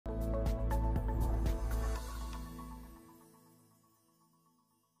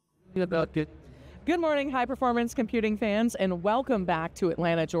Good morning, high-performance computing fans, and welcome back to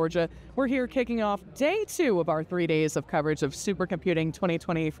Atlanta, Georgia. We're here kicking off day 2 of our 3 days of coverage of Supercomputing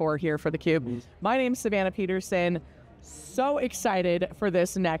 2024 here for theCUBE. My name's Savannah Peterson. So excited for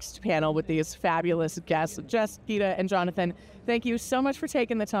this next panel with these fabulous guests, Jess, Geeta, and Jonathan. Thank you so much for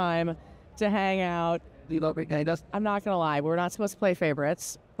taking the time to hang out. I'm not going to lie, we're not supposed to play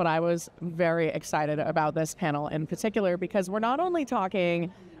favorites, but I was very excited about this panel in particular because we're not only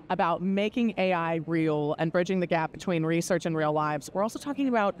talking about making AI real and bridging the gap between research and real lives, we're also talking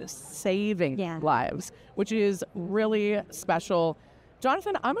about saving lives, which is really special.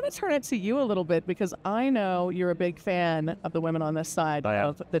 Jonathan, I'm going to turn it to you a little bit because I know you're a big fan of the women on this side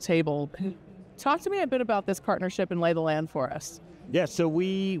of the table. Talk to me a bit about this partnership and lay the land for us. Yeah, so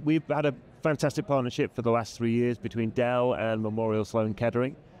we've had a fantastic partnership for the last 3 years between Dell and Memorial Sloan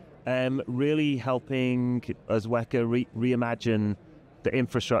Kettering, really helping as WEKA reimagine the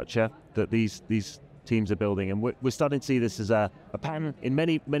infrastructure that these teams are building. And we're starting to see this as a pattern in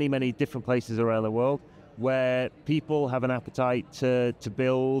many different places around the world where people have an appetite to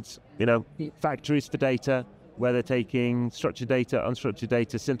build, factories for data, where they're taking structured data, unstructured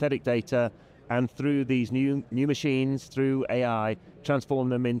data, synthetic data, and through these new machines, through AI, transform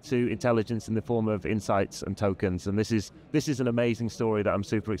them into intelligence in the form of insights and tokens. And this is an amazing story that I'm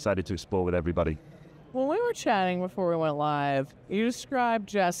super excited to explore with everybody. When we were chatting before we went live, you described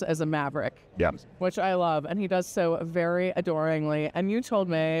Jess as a maverick, which I love, and he does so very adoringly. And you told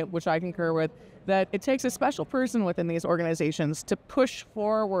me, which I concur with, that it takes a special person within these organizations to push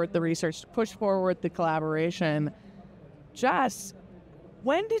forward the research, to push forward the collaboration. Jess,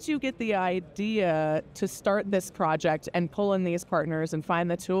 when did you get the idea to start this project and pull in these partners and find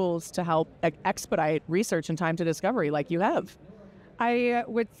the tools to help expedite research and time to discovery like you have? I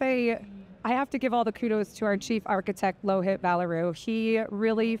would say I have to give all the kudos to our chief architect, Lohit Valaru. He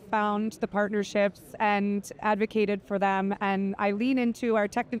really found the partnerships and advocated for them. And I lean into our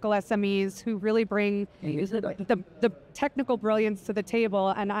technical SMEs who really bring the technical brilliance to the table,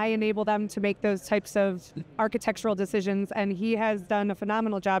 and I enable them to make those types of architectural decisions. And he has done a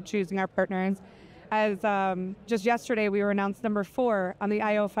phenomenal job choosing our partners. As just yesterday, we were announced number 4 on the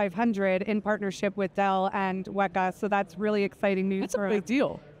IO 500 in partnership with Dell and WEKA. So that's really exciting news. That's a big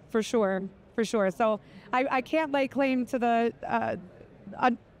deal. For sure. So I can't lay claim to the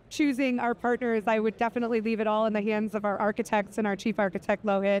choosing our partners. I would definitely leave it all in the hands of our architects and our chief architect,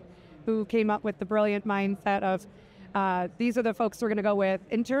 Lohit, who came up with the brilliant mindset of these are the folks we're going to go with.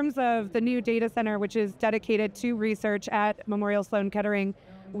 In terms of the new data center, which is dedicated to research at Memorial Sloan Kettering,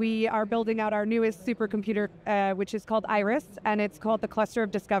 we are building out our newest supercomputer, which is called Iris, and it's called the Cluster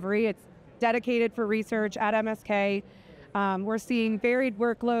of Discovery. It's dedicated for research at MSK. We're seeing varied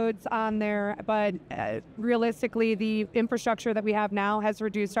workloads on there, but realistically, the infrastructure that we have now has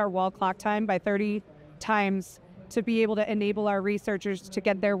reduced our wall clock time by 30 times to be able to enable our researchers to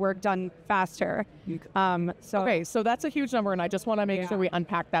get their work done faster. Okay, so that's a huge number, and I just want to make sure we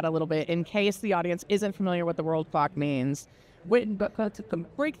unpack that a little bit in case the audience isn't familiar with the world clock means.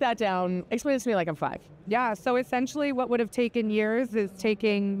 Break that down. Explain it to me like I'm 5. Yeah, so essentially what would have taken years is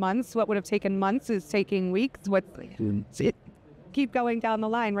taking months. What would have taken months is taking weeks. Keep going down the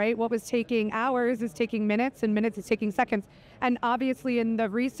line, right? What was taking hours is taking minutes, and minutes is taking seconds. And obviously in the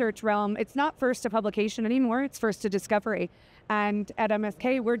research realm, it's not first to publication anymore, it's first to discovery. And at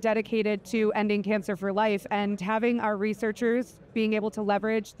MSK, we're dedicated to ending cancer for life, and having our researchers being able to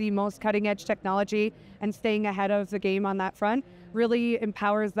leverage the most cutting edge technology and staying ahead of the game on that front really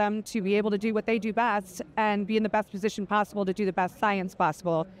empowers them to be able to do what they do best and be in the best position possible to do the best science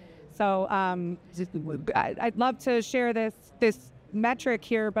possible. So I'd love to share this metric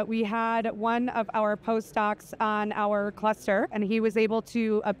here, but we had one of our postdocs on our cluster, and he was able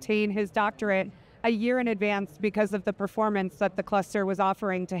to obtain his doctorate a year in advance because of the performance that the cluster was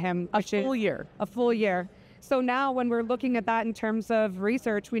offering to him. A full year. So now when we're looking at that in terms of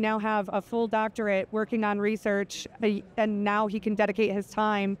research, we now have a full doctorate working on research, and now he can dedicate his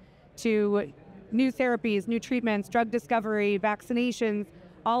time to new therapies, new treatments, drug discovery, vaccinations,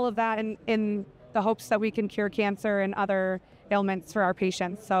 all of that in the hopes that we can cure cancer and other ailments for our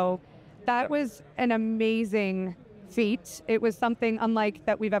patients. So that was an amazing feat. It was something unlike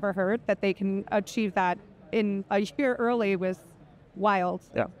that we've ever heard. That they can achieve that in a year early was wild.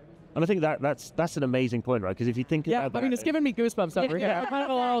 Yeah. And I think that's an amazing point, right? Because if you think about that, I mean, it's giving me goosebumps over here. I'm kind of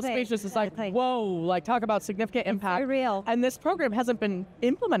a little speechless. It's like, whoa, like talk about significant impact. It's very real. And this program hasn't been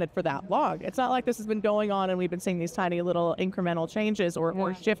implemented for that long. It's not like this has been going on and we've been seeing these tiny little incremental changes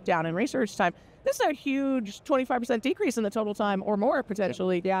or shift down in research time. This is a huge 25% decrease in the total time or more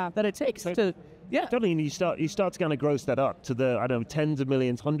potentially that it takes to Yeah. Totally, and you start to kind of gross that up to the, I don't know, tens of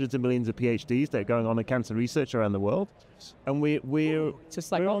millions, hundreds of millions of PhDs that are going on in cancer research around the world. And we're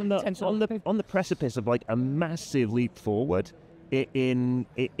just like we're all on the precipice of like a massive leap forward in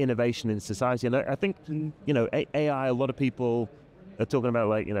innovation in society. And I think, you know, AI, a lot of people are talking about,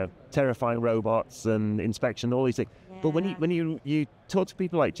 like, you know, terrifying robots and inspection, all these things. Yeah. But when you talk to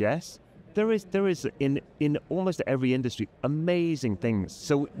people like Jess, there is in almost every industry amazing things.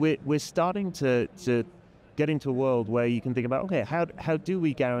 So we're starting to get into a world where you can think about, okay, how do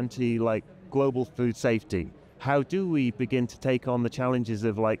we guarantee like global food safety? How do we begin to take on the challenges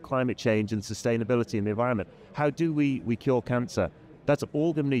of like climate change and sustainability in the environment? How do we cure cancer? That's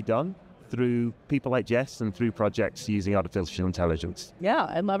all going to be done through people like Jess and through projects using artificial intelligence.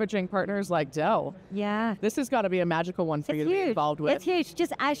 Yeah, and leveraging partners like Dell. Yeah. This has got to be a magical one for you to be involved with. It's huge.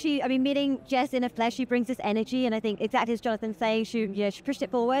 Just actually, I mean, meeting Jess in the flesh, she brings this energy, and I think exactly as Jonathan's saying, she pushed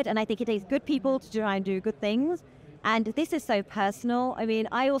it forward, and I think it takes good people to try and do good things. And this is so personal. I mean,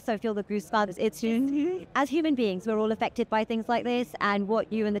 I also feel the goosebumps. It's just, as human beings, we're all affected by things like this, and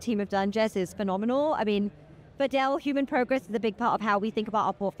what you and the team have done, Jess, is phenomenal. I mean, for Dell, human progress is a big part of how we think about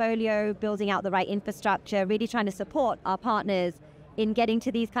our portfolio, building out the right infrastructure, really trying to support our partners in getting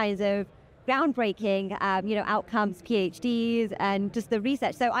to these kinds of groundbreaking, outcomes, PhDs, and just the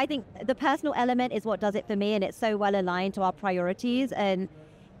research. So I think the personal element is what does it for me, and it's so well aligned to our priorities. And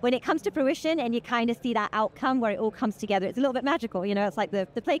when it comes to fruition and you kind of see that outcome where it all comes together, it's a little bit magical. You know, it's like the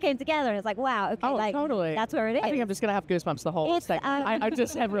play came together and it's like, wow, okay, totally. That's where it is. I think I'm just going to have goosebumps the whole second. I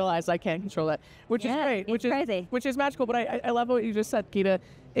just have realized I can't control that, which is great. Which is crazy. Which is magical, but I love what you just said, Geeta.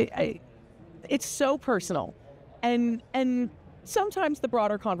 It's so personal. And sometimes the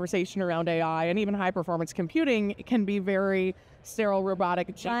broader conversation around AI and even high-performance computing can be very sterile, robotic,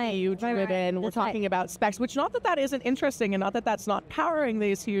 GPU-driven. We're talking about specs, which not that isn't interesting and not that that's not powering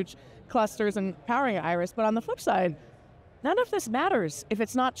these huge clusters and powering Iris, but on the flip side, none of this matters if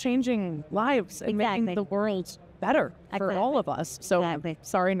it's not changing lives and making the world better for all of us. So,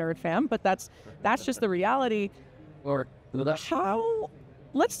 sorry, nerd fam, but that's just the reality.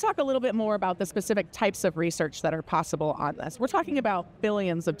 Let's talk a little bit more about the specific types of research that are possible on this. We're talking about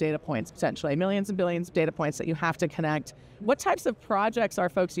billions of data points, potentially, millions and billions of data points that you have to connect. What types of projects are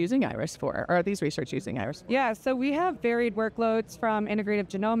folks using Iris for? Or are these research using Iris for? Yeah, so we have varied workloads from integrative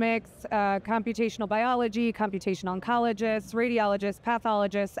genomics, computational biology, computational oncologists, radiologists,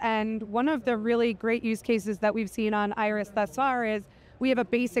 pathologists, and one of the really great use cases that we've seen on Iris thus far is we have a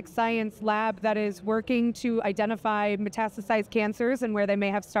basic science lab that is working to identify metastasized cancers and where they may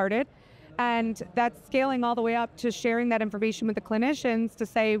have started. And that's scaling all the way up to sharing that information with the clinicians to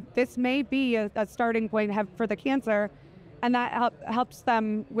say, this may be a starting point for the cancer. And that helps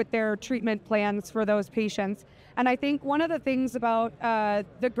them with their treatment plans for those patients. And I think one of the things about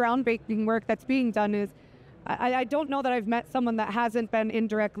the groundbreaking work that's being done is, I don't know that I've met someone that hasn't been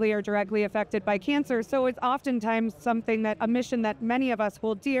indirectly or directly affected by cancer. So it's oftentimes a mission that many of us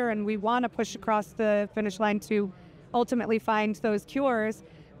hold dear, and we want to push across the finish line to ultimately find those cures.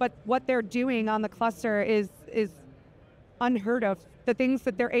 But what they're doing on the cluster is unheard of. The things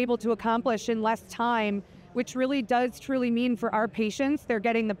that they're able to accomplish in less time, which really does truly mean for our patients, they're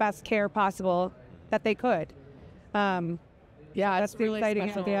getting the best care possible that they could. Yeah, that's it's really exciting.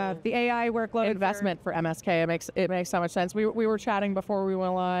 Special. The AI workload investment for MSK. It makes so much sense. We were chatting before we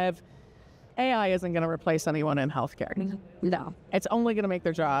went live. AI isn't going to replace anyone in healthcare. No, it's only going to make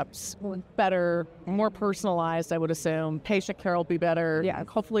their jobs better, more personalized. I would assume patient care will be better. Yeah,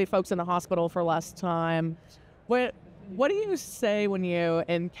 hopefully, folks in the hospital for less time. What do you say when you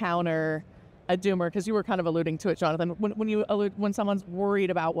encounter a doomer? Because you were kind of alluding to it, Jonathan. When someone's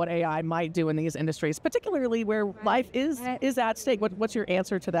worried about what AI might do in these industries, particularly where life is at stake, what's your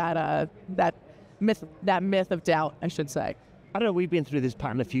answer to that myth of doubt, I should say? I don't know, we've been through this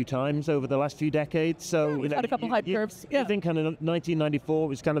pattern a few times over the last few decades. So we've had a couple hype curves. I think kind of 1994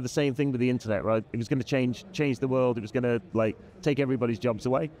 was kind of the same thing with the internet, right? It was going to change the world. It was going to take everybody's jobs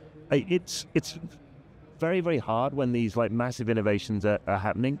away. It's very, very hard when these massive innovations are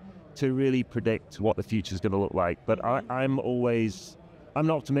happening to really predict what the future is going to look like. But I'm an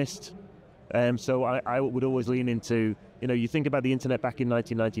optimist. So I would always lean into, you think about the internet back in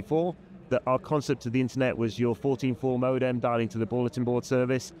 1994, that our concept of the internet was your 14.4 modem dialing to the bulletin board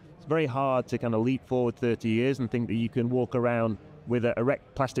service. It's very hard to kind of leap forward 30 years and think that you can walk around with a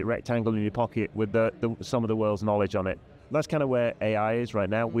plastic rectangle in your pocket with some of the world's knowledge on it. That's kind of where AI is right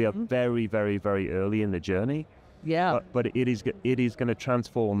now. We are very, very, very early in the journey. Yeah. But it is going to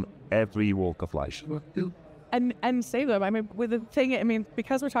transform every walk of life. And save them. I mean, with the thing,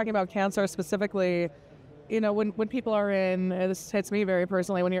 because we're talking about cancer specifically, when people are in, this hits me very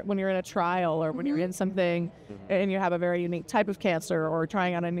personally, when you're in a trial or when you're in something and you have a very unique type of cancer or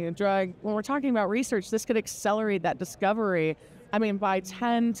trying out a new drug, when we're talking about research, this could accelerate that discovery. I mean, by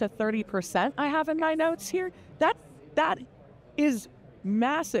 10 to 30%, I have in my notes here. That is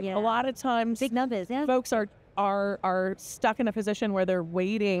massive. Yeah. A lot of times, Big numbers, yeah. folks are stuck in a position where they're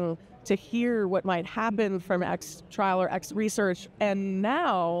waiting to hear what might happen from X trial or X research, and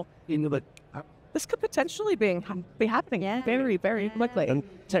now this could potentially be happening very, very quickly. And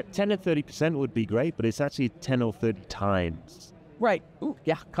 10 to 30% would be great, but it's actually 10 or 30 times. Right. Ooh,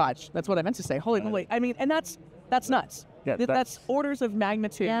 yeah, gosh, that's what I meant to say. Holy moly. I mean, and that's nuts. Yeah, that's orders of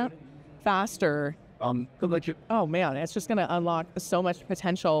magnitude faster. Oh man, it's just going to unlock so much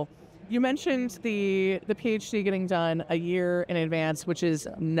potential. You mentioned the PhD getting done a year in advance, which is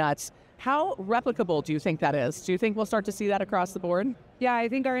nuts. How replicable do you think that is? Do you think we'll start to see that across the board? Yeah, I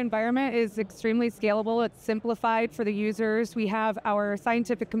think our environment is extremely scalable. It's simplified for the users. We have our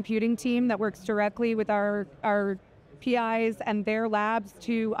scientific computing team that works directly with our PIs and their labs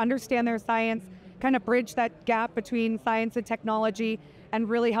to understand their science, kind of bridge that gap between science and technology, and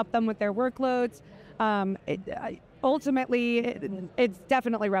really help them with their workloads. Ultimately, it's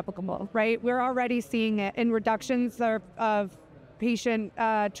definitely replicable, right? We're already seeing it in reductions of patient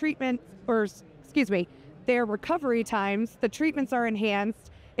treatment, or their recovery times. The treatments are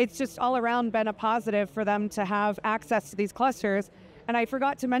enhanced. It's just all around been a positive for them to have access to these clusters. And I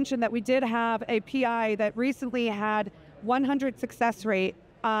forgot to mention that we did have a PI that recently had 100 success rate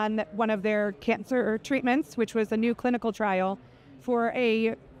on one of their cancer treatments, which was a new clinical trial for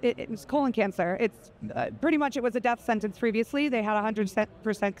it was colon cancer. It's pretty much, it was a death sentence previously. They had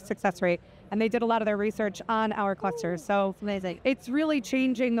 100% success rate, and they did a lot of their research on our clusters. So amazing. It's really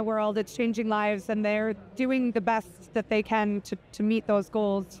changing the world. It's changing lives, and they're doing the best that they can to meet those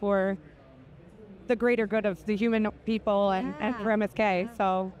goals for the greater good of the human people and for MSK.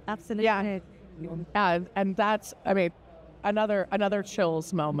 So absolutely. Yeah, and that's, I mean, another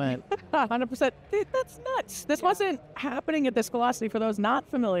chills moment. 100%. That's nuts. This wasn't happening at this velocity for those not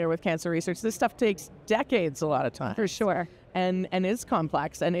familiar with cancer research. This stuff takes decades a lot of time. For sure. And is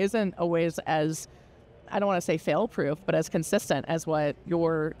complex and isn't always as, I don't want to say fail-proof, but as consistent as what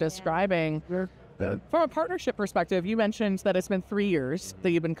you're describing. From a partnership perspective, you mentioned that it's been 3 years that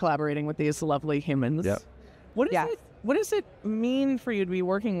you've been collaborating with these lovely humans. Yep. What does it mean for you to be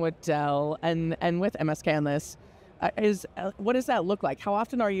working with Dell and with MSK on this? What does that look like? How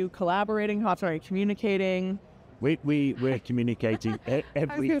often are you collaborating? How often are you communicating? We're communicating every. I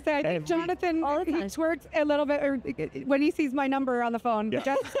was going to say, I think Jonathan, he twerks a little bit when he sees my number on the phone. Yeah.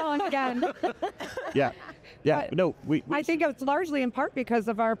 Just calling again. Yeah. No, I think it's largely in part because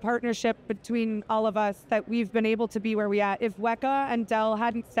of our partnership between all of us that we've been able to be where we are. If WEKA and Dell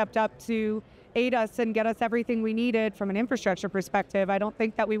hadn't stepped up to aid us and get us everything we needed from an infrastructure perspective, I don't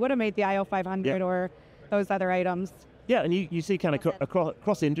think that we would have made the IO 500 or those other items. Yeah, and you see kind of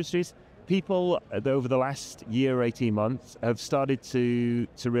across industries, people over the last year, 18 months have started to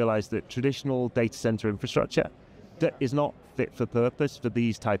realize that traditional data center infrastructure that is not fit for purpose for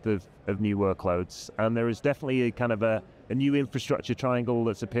these type of new workloads. And there is definitely a kind of a new infrastructure triangle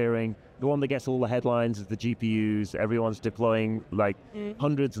that's appearing. The one that gets all the headlines is the GPUs. Everyone's deploying like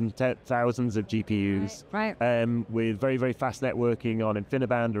hundreds and thousands of GPUs with very, very fast networking on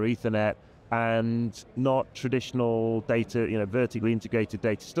InfiniBand or Ethernet, and not traditional data, vertically integrated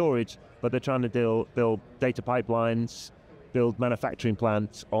data storage, but they're trying to build data pipelines, build manufacturing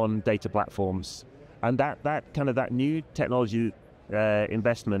plants on data platforms. And that new technology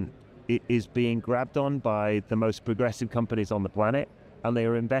investment is being grabbed on by the most progressive companies on the planet, and they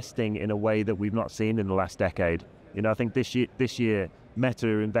are investing in a way that we've not seen in the last decade. I think this year, Meta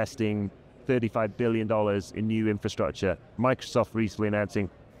are investing $35 billion in new infrastructure. Microsoft recently announcing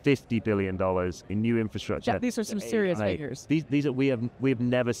 $50 billion in new infrastructure. Yeah, these are some serious figures. These are we have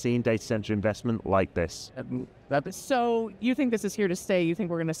never seen data center investment like this. So you think this is here to stay? You think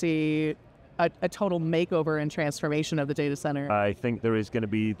we're going to see a total makeover and transformation of the data center? I think there is going to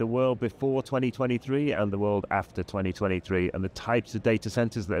be the world before 2023 and the world after 2023, and the types of data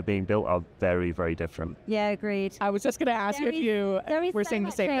centers that are being built are very, very different. Yeah, agreed. I was just going to ask you if you were saying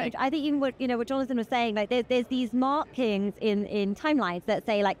the same thing. I think even what Jonathan was saying, like there's these markings in timelines that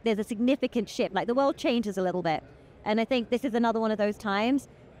say like there's a significant shift, like the world changes a little bit. And I think this is another one of those times.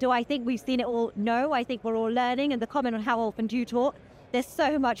 Do I think we've seen it all? No, I think we're all learning. And the comment on how often do you talk? There's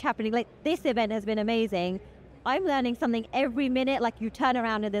so much happening. Like this event has been amazing. I'm learning something every minute. Like you turn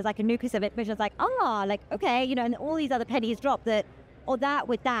around and there's like a nucleus of information. It's like, okay, and all these other pennies drop that, or that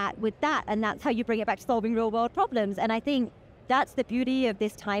with that, and that's how you bring it back to solving real world problems. And I think that's the beauty of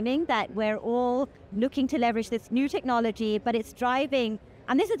this timing, that we're all looking to leverage this new technology, but it's driving,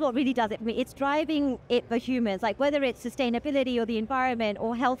 and this is what really does it for me, it's driving it for humans, like whether it's sustainability or the environment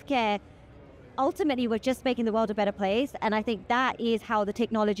or healthcare. Ultimately, we're just making the world a better place, and I think that is how the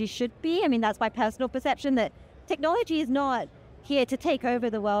technology should be. I mean, that's my personal perception, that technology is not here to take over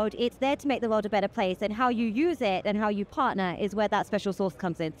the world, it's there to make the world a better place, and how you use it and how you partner is where that special sauce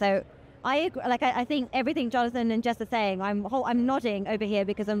comes in. So I agree, like I think everything Jonathan and Jess are saying, I'm nodding over here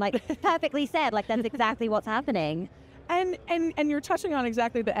because I'm like, perfectly said, like that's exactly what's happening. And you're touching on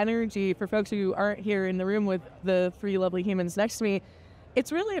exactly the energy for folks who aren't here in the room with the three lovely humans next to me.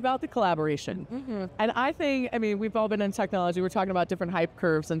 It's really about the collaboration. And I think, I mean, we've all been in technology. We're talking about different hype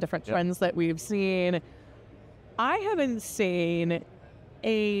curves and different trends that we've seen. I haven't seen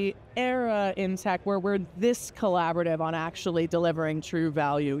a era in tech where we're this collaborative on actually delivering true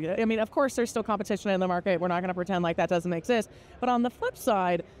value. I mean, of course, there's still competition in the market. We're not going to pretend like that doesn't exist. But on the flip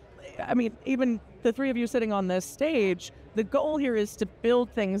side, I mean, even the three of you sitting on this stage, the goal here is to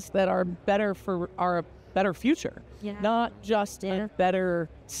build things that are better for our better future, not just a better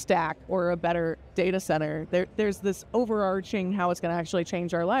stack or a better data center. There's this overarching how it's going to actually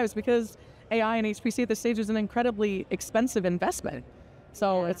change our lives, because AI and HPC at this stage is an incredibly expensive investment.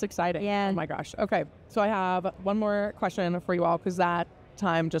 So it's exciting. Oh my gosh. Okay. So I have one more question for you all, because that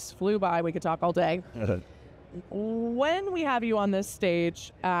time just flew by. We could talk all day. When we have you on this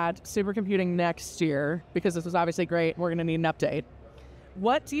stage at Supercomputing next year, because this was obviously great, we're going to need an update.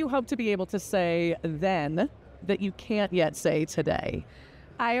 What do you hope to be able to say then that you can't yet say today?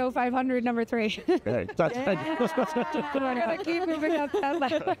 IO 500 number 3. Okay. We're gonna keep moving up that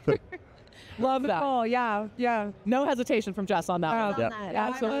ladder. Love that. Oh yeah. No hesitation from Jess on that one.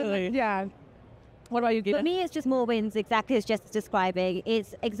 Absolutely. Yeah. What about you, Geeta? For me, it's just more wins, exactly as Jess is describing.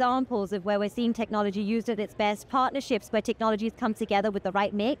 It's examples of where we're seeing technology used at its best, partnerships where technologies come together with the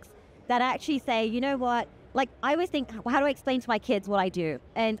right mix that actually say, you know what, like I always think, how do I explain to my kids what I do?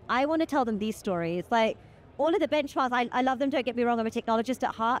 And I want to tell them these stories. Like all of the benchmarks, I love them, don't get me wrong, I'm a technologist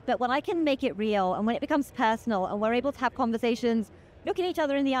at heart, but when I can make it real and when it becomes personal and we're able to have conversations, looking each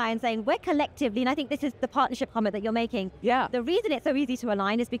other in the eye and saying, we're collectively, and I think this is the partnership comment that you're making. Yeah. The reason it's so easy to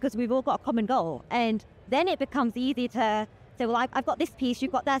align is because we've all got a common goal. And then it becomes easy to say, well, I've got this piece,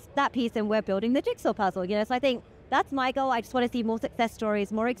 you've got that piece, and we're building the jigsaw puzzle. You know, so I think that's my goal. I just want to see more success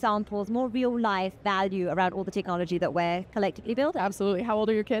stories, more examples, more real life value around all the technology that we're collectively building. Absolutely. How old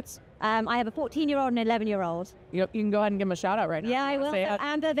are your kids? I have a 14-year-old and an 11-year-old. You can go ahead and give them a shout out right now. Yeah, I will. So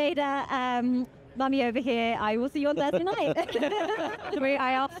Amber, Veda, Mummy over here, I will see you on Thursday night. Wait,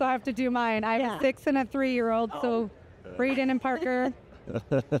 I also have to do mine. I have a 6 and a 3-year-old, so Braden and Parker.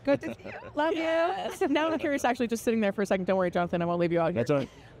 Good to see you. Love you. Now I'm curious, actually, just sitting there for a second. Don't worry, Jonathan, I won't leave you out here. That's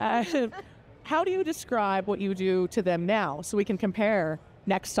all right. How do you describe what you do to them now so we can compare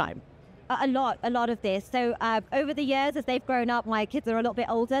next time? A lot of this. So over the years, as they've grown up, my kids are a little bit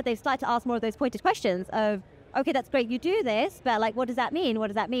older, they've started to ask more of those pointed questions of, okay, that's great, you do this, but like, what does that mean? What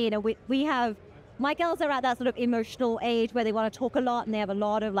does that mean? And we have, my girls are at that sort of emotional age where they want to talk a lot and they have a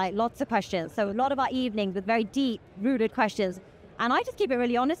lot of lots of questions. So a lot of our evenings with very deep rooted questions. And I just keep it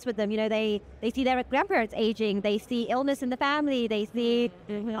really honest with them. You know, they see their grandparents aging, they see illness in the family, they see,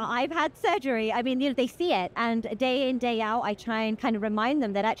 I've had surgery. I mean, you know, they see it. And day in, day out, I try and kind of remind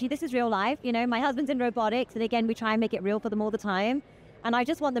them that actually this is real life. You know, my husband's in robotics. And again, we try and make it real for them all the time. And I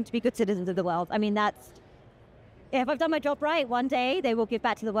just want them to be good citizens of the world. I mean, if I've done my job right, one day they will give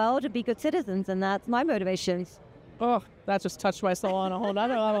back to the world and be good citizens. And that's my motivation. Oh, that just touched my soul on a whole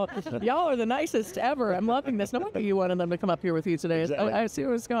nother level. Y'all are the nicest ever. I'm loving this. No wonder you wanted them to come up here with you today. Exactly. I see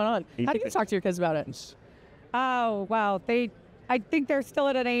what's going on. How do you talk to your kids about it? Oh, wow. I think they're still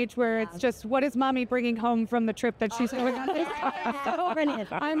at an age where it's just, what is mommy bringing home from the trip that she's going on? So brilliant.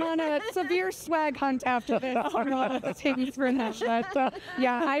 I'm on a severe swag hunt after this. Things for that. But,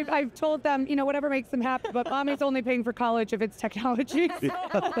 yeah, I've told them, you know, whatever makes them happy, but mommy's only paying for college if it's technology.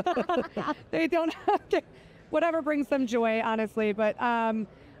 They don't have to, whatever brings them joy, honestly. But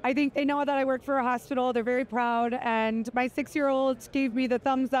I think they know that I work for a hospital. They're very proud. And my 6-year-old gave me the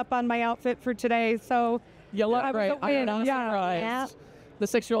thumbs up on my outfit for today. So you look great. I'm not surprised. Yeah. The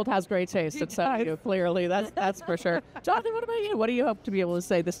 6-year-old has great taste. It's you, clearly. That's for sure. Jonathan, what about you? What do you hope to be able to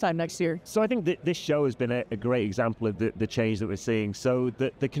say this time next year? So I think that this show has been a great example of the change that we're seeing. So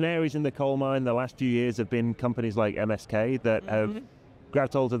the canaries in the coal mine the last few years have been companies like MSK that have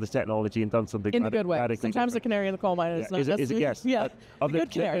grabbed hold of this technology and done something in a good way. Sometimes different. the canary in the coal mine is not. Is it yes? Yeah. Of the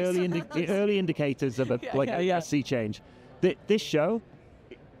Good early indicators of a sea change. This show,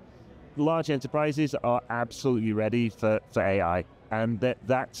 large enterprises are absolutely ready for AI. And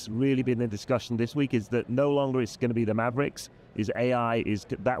that's really been the discussion this week, is that no longer it's going to be the Mavericks is AI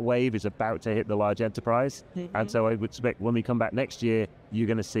that wave is about to hit the large enterprise. And so I would expect when we come back next year, you're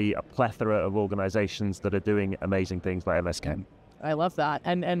going to see a plethora of organizations that are doing amazing things like MSK. I love that.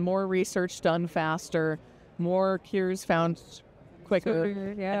 And more research done faster, more cures found quicker,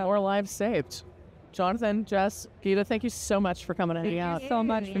 and more lives saved. Jonathan, Jess, Geeta, thank you so much for coming and hanging out. So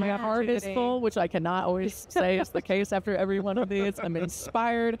much. My heart is full, which I cannot always say is the case after every one of these. I'm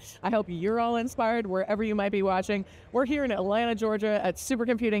inspired. I hope you're all inspired wherever you might be watching. We're here in Atlanta, Georgia at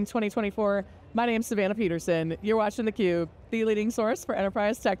Supercomputing 2024. My name's Savannah Peterson. You're watching theCUBE, the leading source for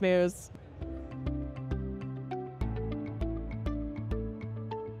enterprise tech news.